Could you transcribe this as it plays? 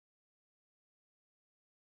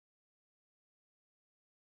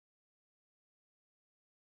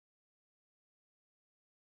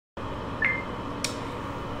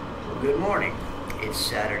Good morning. It's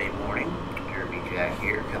Saturday morning. Jeremy Jack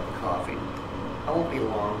here, cup of coffee. I won't be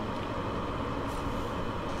long.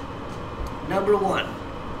 Number one.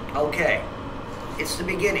 Okay. It's the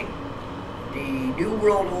beginning. The New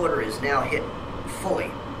World Order is now hit fully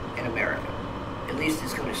in America. At least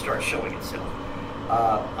it's going to start showing itself.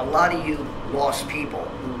 A lot of you lost people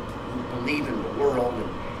who believe in the world, and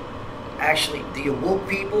actually the awoke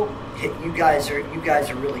people, you guys are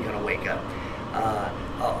really going to wake up.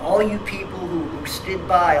 All you people who stood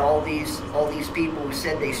by, all these people who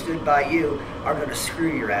said they stood by you, are going to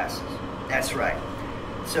screw your asses. That's right.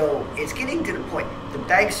 So it's getting to the point. The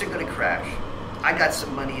banks are going to crash. I got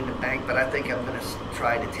some money in the bank, but I think I'm going to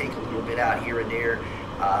try to take a little bit out here and there.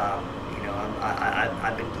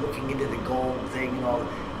 I've been looking into the gold thing and all.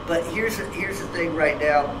 But here's the thing right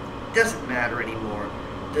now. It doesn't matter anymore.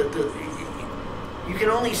 You can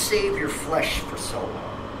only save your flesh for so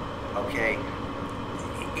long. Okay.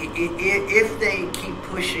 If they keep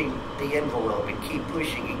pushing the envelope and keep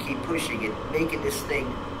pushing and making this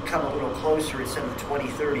thing come a little closer instead of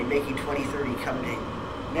 2030, making 2030 come in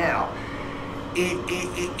now,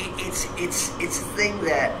 it's a thing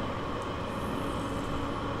that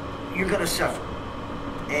you're going to suffer,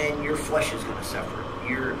 and your flesh is going to suffer.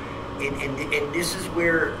 And this is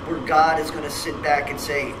where God is going to sit back and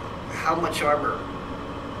say, how much armor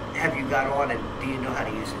have you got on, and do you know how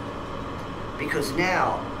to use it? Because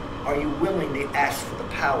now, are you willing to ask for the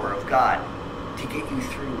power of God to get you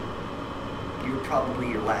through probably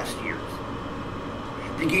your last years,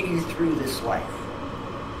 to get you through this life?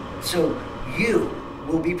 So you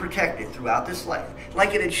will be protected throughout this life,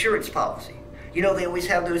 like an insurance policy. You know, they always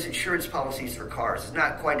have those insurance policies for cars. It's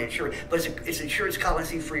not quite insurance, but it's insurance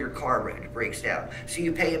policy for your car when it breaks down. So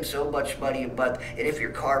you pay them so much money a month, and if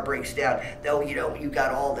your car breaks down, they'll, you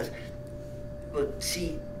got all this. But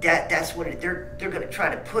see, that's what they're going to try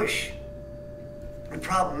to push. The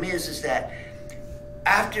problem is that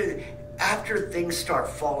after things start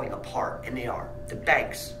falling apart, and they are, the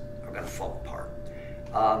banks are going to fall apart.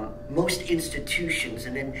 Most institutions,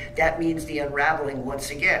 and then that means the unraveling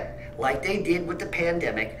once again, like they did with the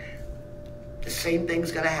pandemic. The same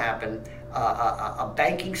thing's going to happen. A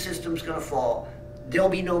banking system's going to fall. There'll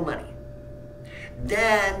be no money.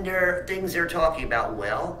 Then there are things they're talking about.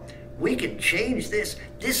 Well, we can change this.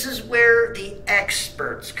 This is where the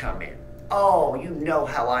experts come in. Oh, you know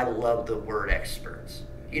how I love the word experts.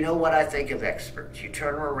 You know what I think of experts. You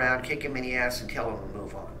turn them around, kick them in the ass, and tell them to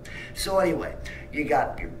move on. So anyway, you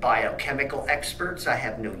got your biochemical experts. I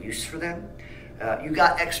have no use for them. You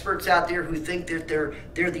got experts out there who think that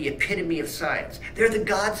they're the epitome of science. They're the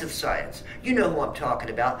gods of science. You know who I'm talking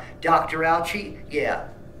about. Dr. Fauci? Yeah.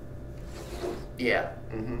 Yeah.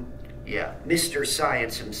 Mm-hmm. Yeah, Mr.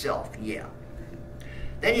 Science himself. Yeah.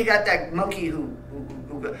 Then you got that monkey who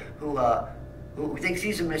thinks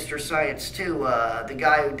he's a Mr. Science too. The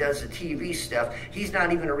guy who does the TV stuff. He's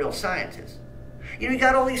not even a real scientist. You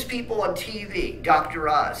got all these people on TV. Dr.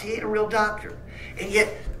 Oz. He ain't a real doctor, and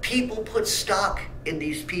yet people put stock in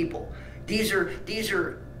these people. These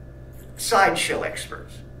are sideshow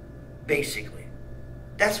experts, basically.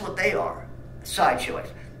 That's what they are. Sideshow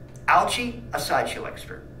experts. Fauci, a sideshow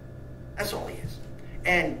expert. That's all he is.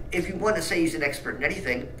 And if you want to say he's an expert in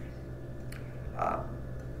anything,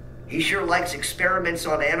 he sure likes experiments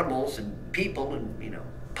on animals and people and,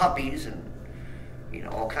 puppies and,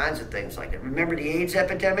 all kinds of things like that. Remember the AIDS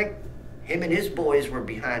epidemic? Him and his boys were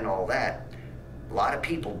behind all that. A lot of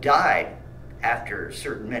people died after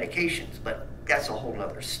certain medications, but that's a whole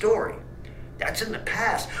other story. That's in the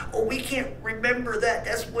past. Oh, we can't remember that.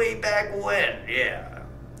 That's way back when. Yeah.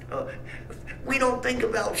 We don't think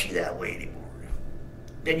about Fauci that way anymore.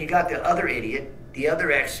 Then you got the other idiot, the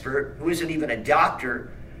other expert, who isn't even a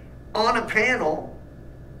doctor, on a panel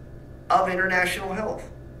of international health.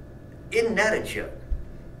 Isn't that a joke?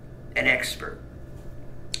 An expert.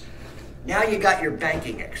 Now you got your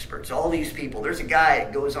banking experts, all these people. There's a guy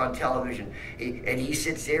that goes on television, and he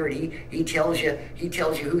sits there and he tells you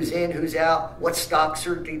who's in, who's out, what stocks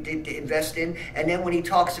are to invest in. And then when he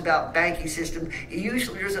talks about banking system,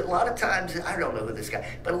 there's a lot of times, I don't know who this guy,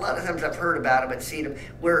 but a lot of times I've heard about him and seen him,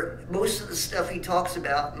 where most of the stuff he talks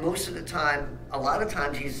about, most of the time, a lot of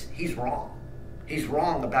times he's wrong. He's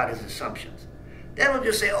wrong about his assumptions. Then he'll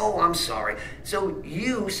just say, oh, I'm sorry. So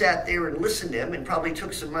you sat there and listened to him and probably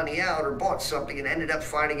took some money out or bought something and ended up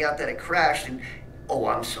finding out that it crashed and, oh,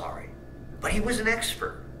 I'm sorry. But he was an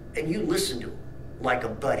expert, and you listened to him like a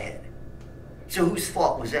butthead. So whose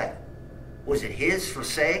fault was that? Was it his for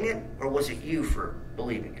saying it, or was it you for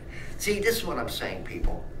believing it? See, this is what I'm saying,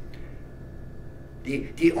 people.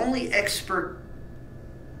 The only expert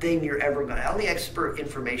thing you're ever going to, only expert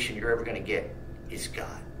information you're ever going to get is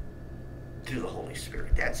God through the Holy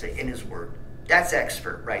Spirit. That's it, in His Word. That's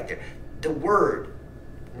expert right there. The Word,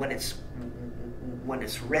 when it's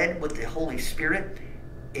read with the Holy Spirit,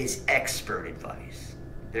 is expert advice.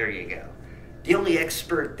 There you go. The only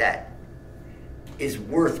expert that is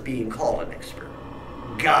worth being called an expert,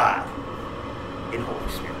 God in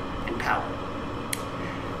Holy Spirit and power.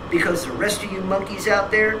 Because the rest of you monkeys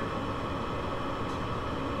out there,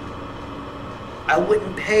 I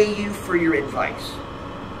wouldn't pay you for your advice.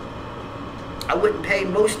 I wouldn't pay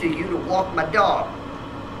most of you to walk my dog,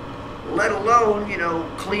 let alone,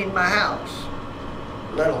 clean my house,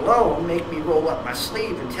 let alone make me roll up my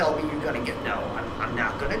sleeve and tell me you're going to get, no, I'm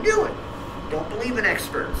not going to do it. Don't believe in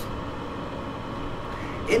experts.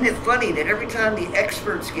 Isn't it funny that every time the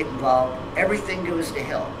experts get involved, everything goes to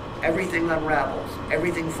hell, everything unravels,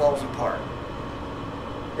 everything falls apart,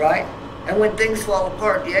 right? And when things fall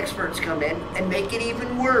apart, the experts come in and make it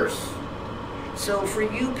even worse. So for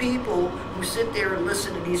you people who sit there and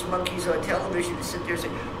listen to these monkeys on television and sit there and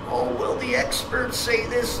say, oh, well, the experts say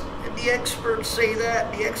this, and the experts say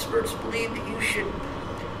that, the experts believe that you should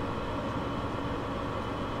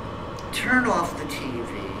turn off the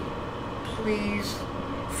TV, please,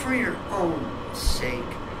 for your own sake.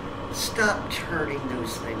 Stop turning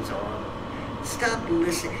those things on. Stop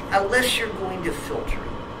listening, unless you're going to filter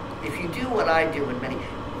it. If you do what I do, and many,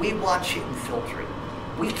 we watch it and filter it.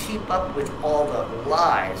 We keep up with all the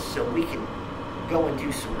lies so we can go and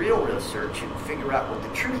do some real research and figure out what the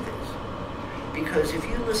truth is. Because if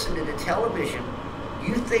you listen to the television,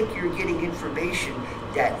 you think you're getting information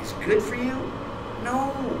that is good for you?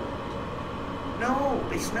 No. No,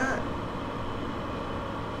 it's not.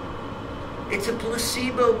 It's a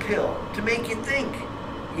placebo pill to make you think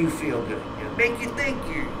you feel good. Make you think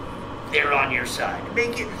they're on your side.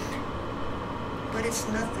 But it's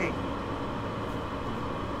nothing.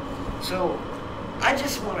 So I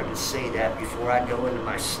just wanted to say that before I go into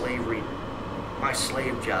my slave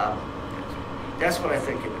job. That's what I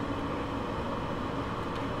think of it.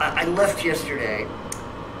 I left yesterday,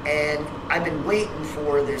 and I've been waiting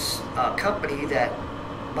for this company that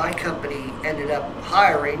my company ended up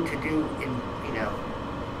hiring to do,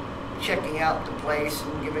 checking out the place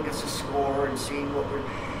and giving us a score and seeing what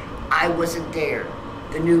I wasn't there.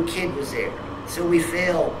 The new kid was there. So we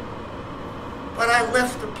failed. But I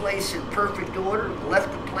left the place in perfect order.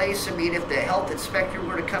 Left the place. If the health inspector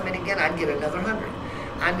were to come in again, I'd get another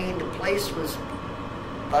 100. The place was,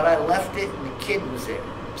 but I left it and the kid was there.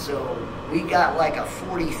 So we got like a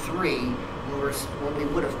 43 when we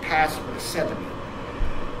would have passed with a 70.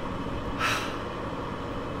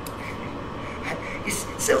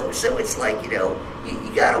 So it's like, you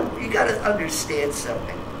gotta understand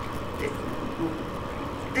something.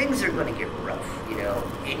 Things are going to get rough,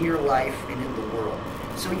 in your life and in the world.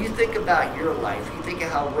 So you think about your life, you think of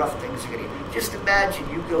how rough things are going to get. Just imagine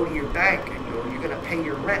you go to your bank and you're going to pay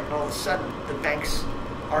your rent, and all of a sudden the banks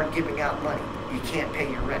aren't giving out money. You can't pay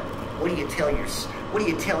your rent. What do you tell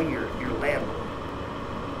your landlord?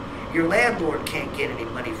 Your landlord can't get any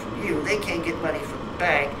money from you. They can't get money from the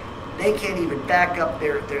bank. They can't even back up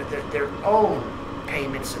their own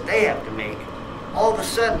payments that they have to make. All of a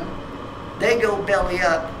sudden, they go belly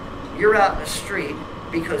up. You're out in the street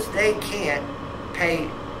because they can't pay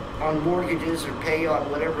on mortgages or pay on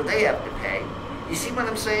whatever they have to pay. You see what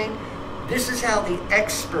I'm saying? This is how the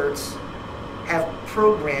experts have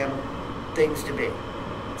programmed things to be.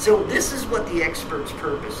 So this is what the experts'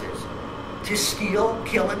 purpose is: to steal,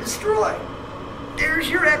 kill, and destroy. There's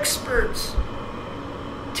your experts.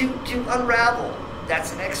 To unravel.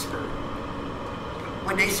 That's an expert.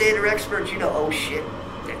 When they say they're experts, oh shit,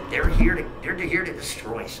 they're here to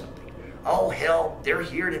destroy something. Oh hell, they're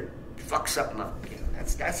here to fuck something up.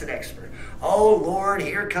 That's an expert. Oh Lord,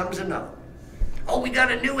 here comes another. Oh, we got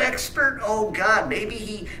a new expert. Oh God, maybe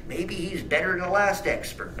he's better than the last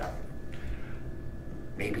expert.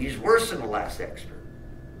 Maybe he's worse than the last expert.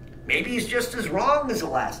 Maybe he's just as wrong as the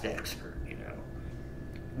last expert.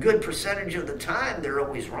 Good percentage of the time they're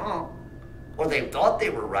always wrong. Or they thought they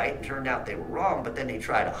were right and turned out they were wrong, but then they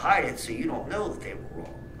try to hide it so you don't know that they were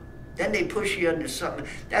wrong. Then they push you into something.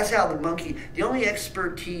 That's how the only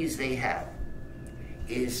expertise they have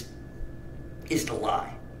is to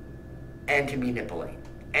lie and to manipulate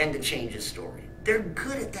and to change a story. They're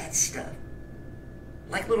good at that stuff.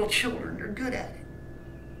 Like little children, they're good at it.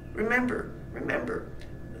 Remember,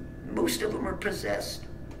 most of them are possessed.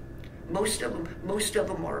 Most of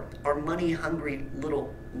them are money-hungry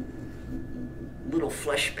little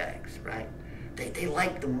flesh bags, right? They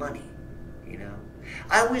like the money,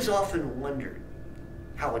 I always often wondered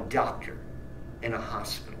how a doctor in a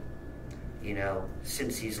hospital, you know,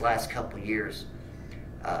 since these last couple years,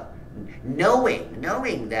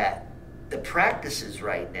 knowing that the practices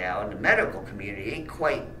right now in the medical community ain't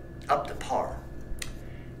quite up to par,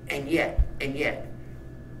 and yet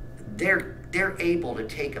they're able to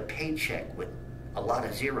take a paycheck with a lot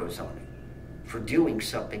of zeros on it for doing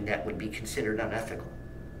something that would be considered unethical,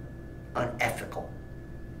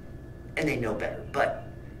 and they know better, but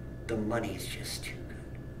the money is just too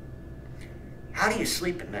good. How do you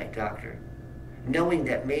sleep at night, doctor, knowing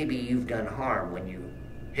that maybe you've done harm when you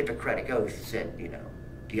Hippocratic oath said, you know,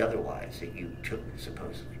 the otherwise that you took,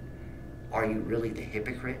 supposedly? Are you really the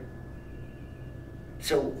hypocrite?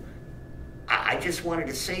 So I just wanted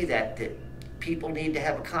to say that people need to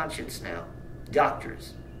have a conscience now.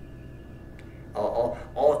 Doctors,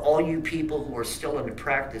 all you people who are still in the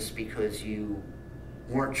practice because you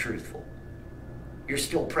weren't truthful. You're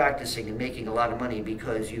still practicing and making a lot of money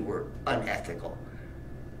because you were unethical.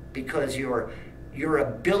 Because your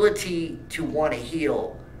ability to want to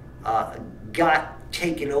heal got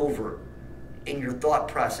taken over in your thought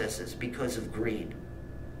processes because of greed,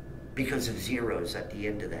 because of zeros at the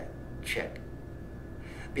end of that check.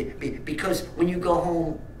 Because when you go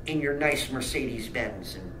home in your nice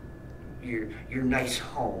Mercedes-Benz and your nice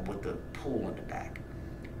home with the pool in the back,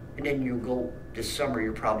 and then you go this summer,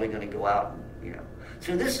 you're probably going to go out and, you know.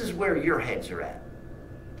 So this is where your heads are at.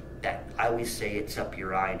 That I always say it's up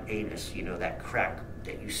your anus, you know, that crack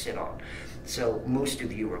that you sit on. So most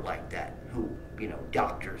of you are like that, who, you know,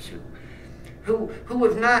 doctors who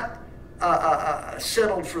have not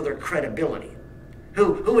settled for their credibility,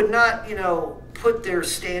 who would not, you know, put their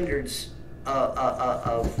standards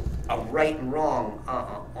of right and wrong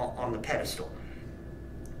on the pedestal,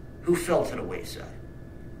 who fell to the wayside.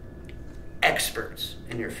 Experts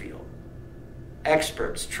in their field.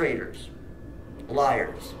 Experts, traitors,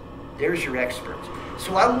 liars. There's your experts.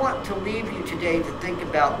 So I want to leave you today to think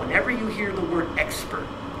about, whenever you hear the word expert,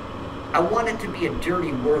 I want it to be a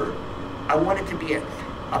dirty word. I want it to be a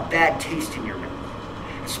bad taste in your mouth.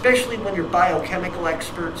 Especially when your biochemical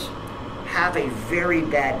experts have a very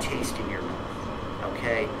bad taste in your mouth.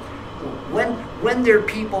 Okay? When they're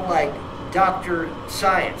people like Dr.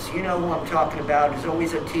 Science, you know who I'm talking about, is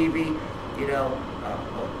always on TV, you know,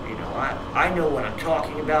 I know what I'm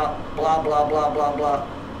talking about, blah, blah, blah, blah, blah,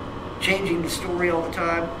 changing the story all the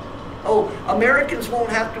time. Oh, Americans won't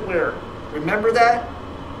have to wear it. Remember that?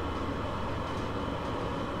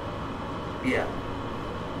 Yeah.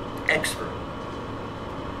 Expert.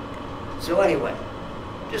 So anyway,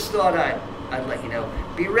 just thought I'd let you know.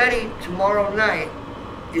 Be ready, tomorrow night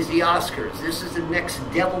is the Oscars. This is the next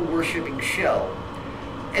devil-worshipping show.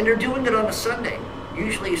 And they're doing it on a Sunday.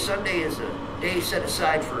 Usually Sunday is a day set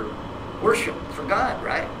aside for worship for God,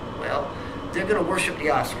 right? Well, they're going to worship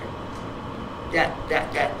the Oscar. That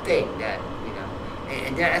thing, that, you know,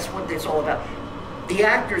 and that's what it's all about. The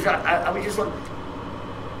actors, I was just looking,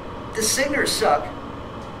 the singers suck.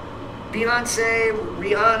 Beyonce,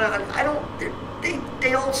 Rihanna,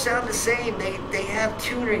 they all sound the same. They have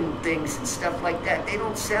tuning things and stuff like that. They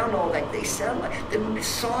don't sound all like they sound like. The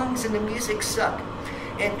songs and the music suck.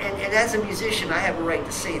 And as a musician, I have a right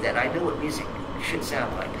to say that. I know what music should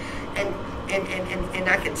sound like. And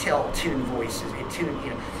I can tell tune voices and tune,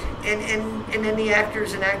 you know. And then the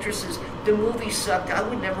actors and actresses, the movies sucked. I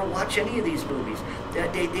would never watch any of these movies.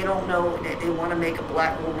 They don't know. They want to make a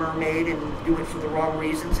black little mermaid and do it for the wrong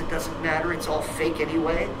reasons. It doesn't matter. It's all fake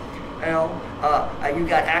anyway. You know, you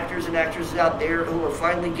got actors and actresses out there who are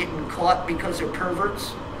finally getting caught because they're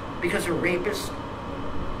perverts, because they're rapists.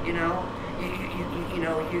 You know,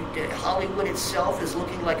 Hollywood itself is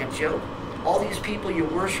looking like a joke. All these people you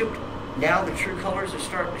worshipped, now the true colors are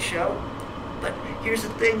starting to show. But here's the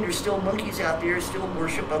thing, there's still monkeys out there who still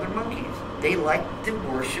worship other monkeys. They like to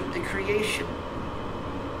worship the creation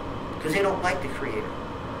because they don't like the creator.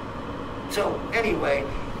 So anyway,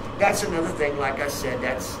 that's another thing. Like I said,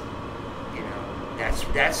 that's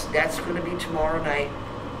going to be tomorrow night.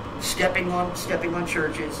 Stepping on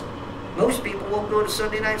churches. Most people won't go to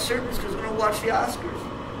Sunday night service because they're going to watch the Oscars.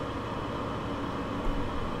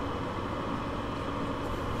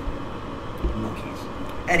 Monkeys.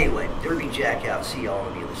 Anyway, Derby Jack out. See y'all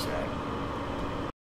on the other side.